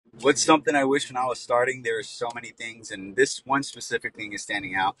What's something I wish when I was starting? There are so many things, and this one specific thing is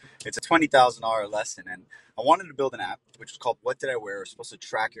standing out. It's a $20,000 lesson, and I wanted to build an app which is called "What Did I Wear?" It's supposed to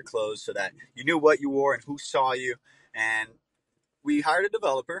track your clothes so that you knew what you wore and who saw you. And we hired a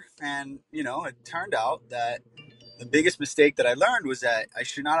developer, and it turned out that the biggest mistake that I learned was that I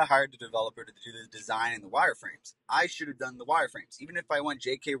should not have hired the developer to do the design and the wireframes. I should have done the wireframes. Even if I went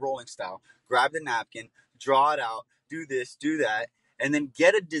J.K. Rowling style, grab the napkin, draw it out, do this, do that, and then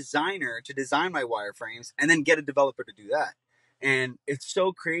get a designer to design my wireframes, and then get a developer to do that. And it's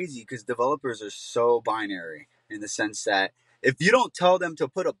so crazy because developers are so binary in the sense that if you don't tell them to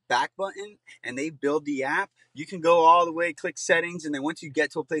put a back button and they build the app, you can go all the way, click settings, and then once you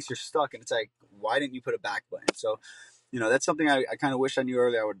get to a place, you're stuck. And it's like, why didn't you put a back button? So that's something I kind of wish I knew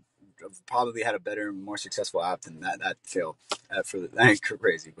earlier. I would have probably had a better, more successful app than that failed. That ain't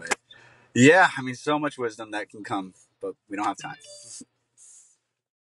crazy, but yeah, I mean, so much wisdom that can come, but we don't have time.